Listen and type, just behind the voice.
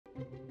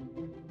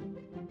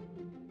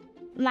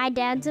My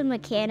dad's a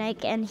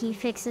mechanic and he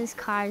fixes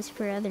cars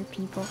for other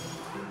people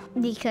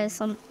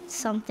because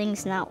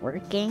something's not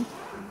working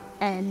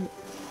and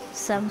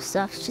some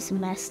stuff's just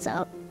messed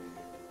up.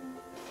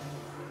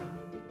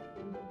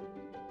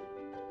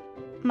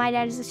 My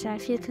dad is a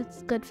chef. He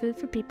cooks good food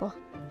for people.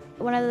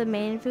 One of the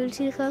main foods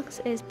he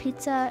cooks is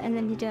pizza, and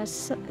then he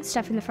does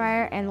stuff in the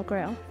fryer and the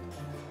grill.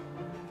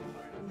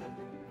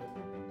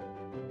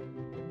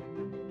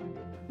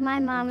 My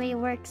mommy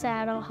works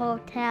at a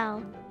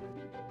hotel.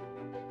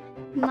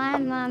 My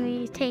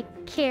mommy takes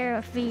care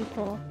of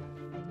people.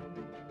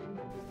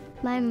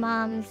 My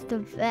mom's the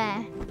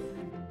vet.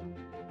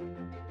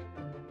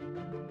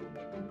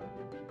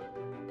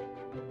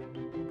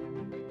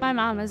 My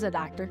mom is a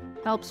doctor,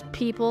 helps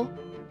people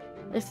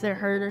if they're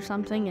hurt or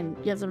something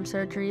and gives them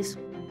surgeries.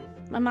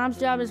 My mom's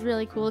job is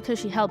really cool because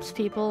she helps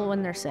people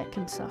when they're sick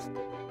and stuff.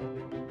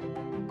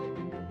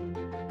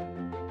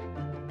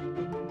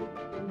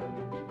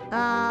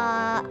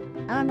 I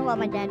don't know what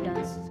my dad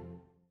does.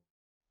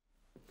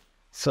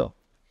 So,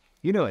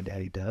 you know what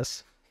Daddy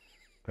does,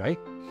 right?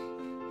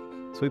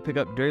 So we pick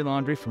up dirty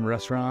laundry from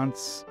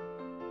restaurants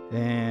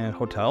and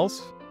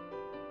hotels,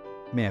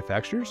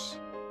 manufacturers,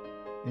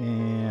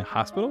 and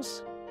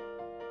hospitals.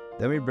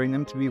 Then we bring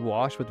them to be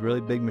washed with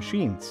really big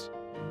machines.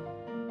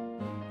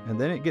 And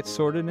then it gets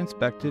sorted and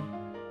inspected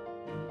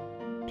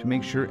to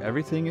make sure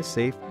everything is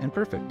safe and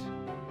perfect.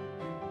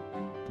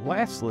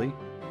 Lastly,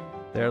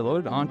 they are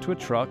loaded onto a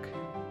truck,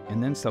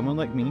 and then someone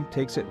like me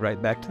takes it right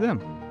back to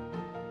them.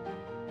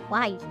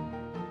 Why?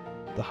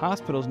 The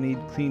hospitals need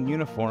clean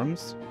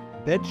uniforms,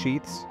 bed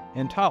sheets,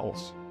 and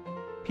towels.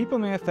 People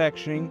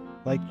manufacturing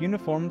like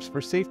uniforms for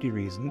safety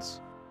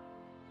reasons.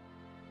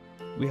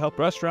 We help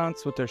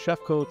restaurants with their chef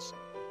coats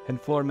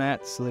and floor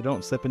mats so they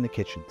don't slip in the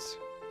kitchens.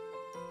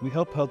 We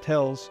help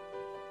hotels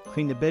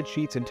clean the bed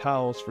sheets and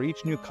towels for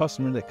each new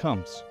customer that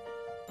comes.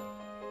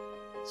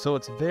 So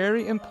it's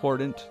very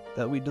important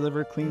that we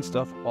deliver clean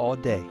stuff all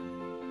day.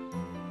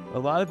 A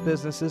lot of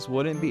businesses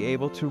wouldn't be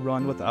able to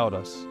run without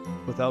us,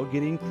 without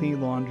getting clean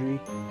laundry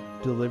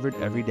delivered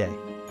every day.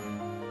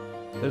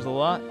 There's a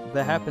lot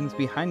that happens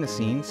behind the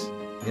scenes,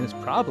 and it's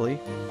probably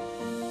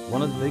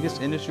one of the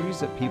biggest industries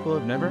that people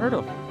have never heard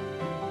of.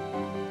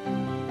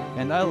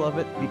 And I love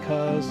it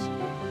because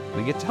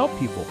we get to help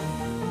people.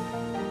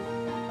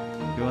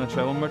 You want to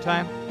try one more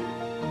time?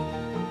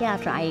 Yeah, I'll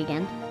try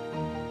again.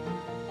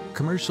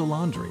 Commercial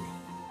Laundry.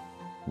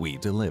 We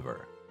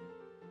deliver.